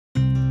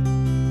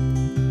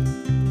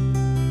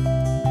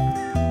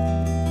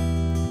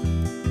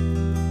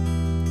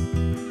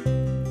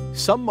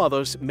Some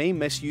mothers may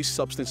misuse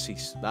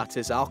substances, that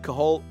is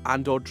alcohol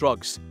and/or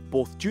drugs,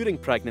 both during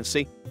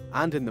pregnancy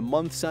and in the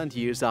months and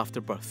years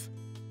after birth.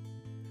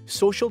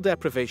 Social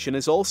deprivation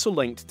is also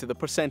linked to the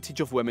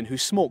percentage of women who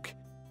smoke,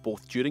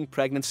 both during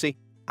pregnancy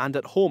and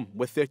at home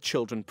with their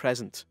children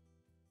present.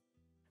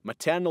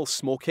 Maternal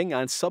smoking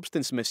and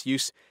substance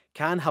misuse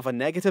can have a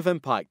negative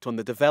impact on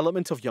the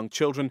development of young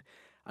children,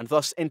 and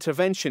thus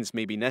interventions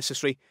may be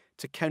necessary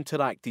to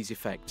counteract these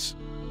effects.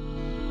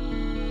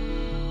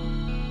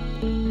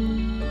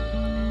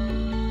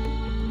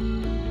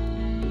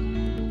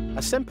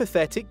 A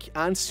sympathetic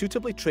and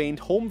suitably trained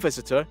home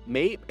visitor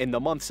may, in the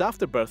months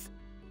after birth,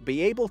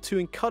 be able to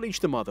encourage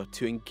the mother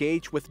to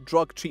engage with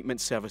drug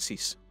treatment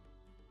services.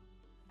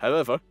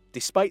 However,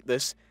 despite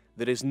this,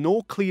 there is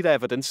no clear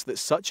evidence that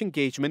such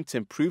engagement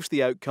improves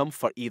the outcome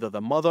for either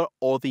the mother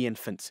or the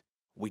infant.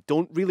 We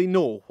don't really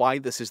know why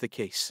this is the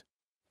case.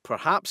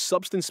 Perhaps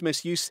substance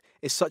misuse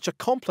is such a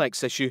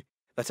complex issue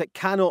that it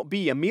cannot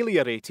be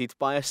ameliorated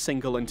by a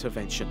single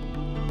intervention.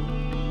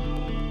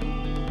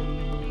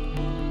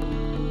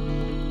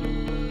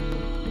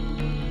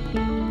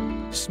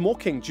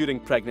 Smoking during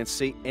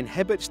pregnancy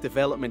inhibits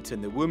development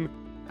in the womb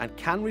and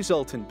can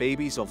result in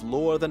babies of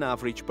lower than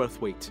average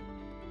birth weight.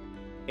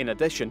 In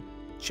addition,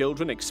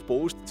 children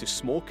exposed to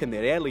smoke in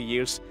their early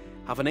years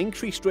have an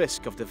increased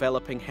risk of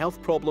developing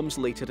health problems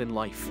later in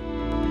life.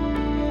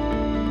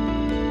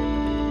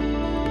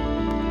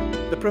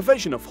 The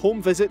provision of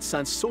home visits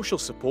and social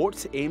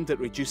support aimed at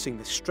reducing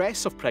the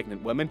stress of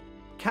pregnant women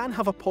can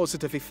have a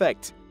positive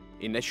effect,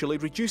 initially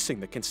reducing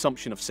the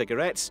consumption of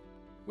cigarettes,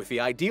 with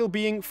the ideal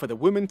being for the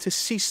woman to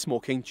cease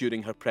smoking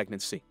during her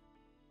pregnancy.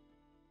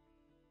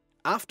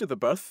 After the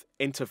birth,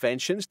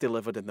 interventions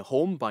delivered in the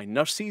home by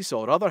nurses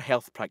or other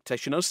health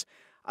practitioners,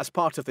 as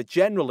part of the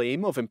general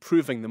aim of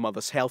improving the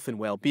mother's health and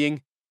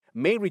well-being,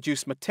 may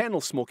reduce maternal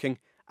smoking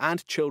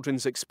and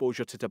children's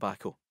exposure to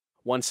tobacco.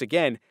 Once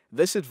again,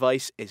 this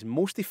advice is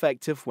most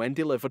effective when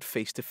delivered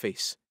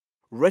face-to-face.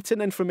 Written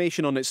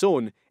information on its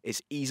own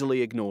is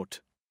easily ignored.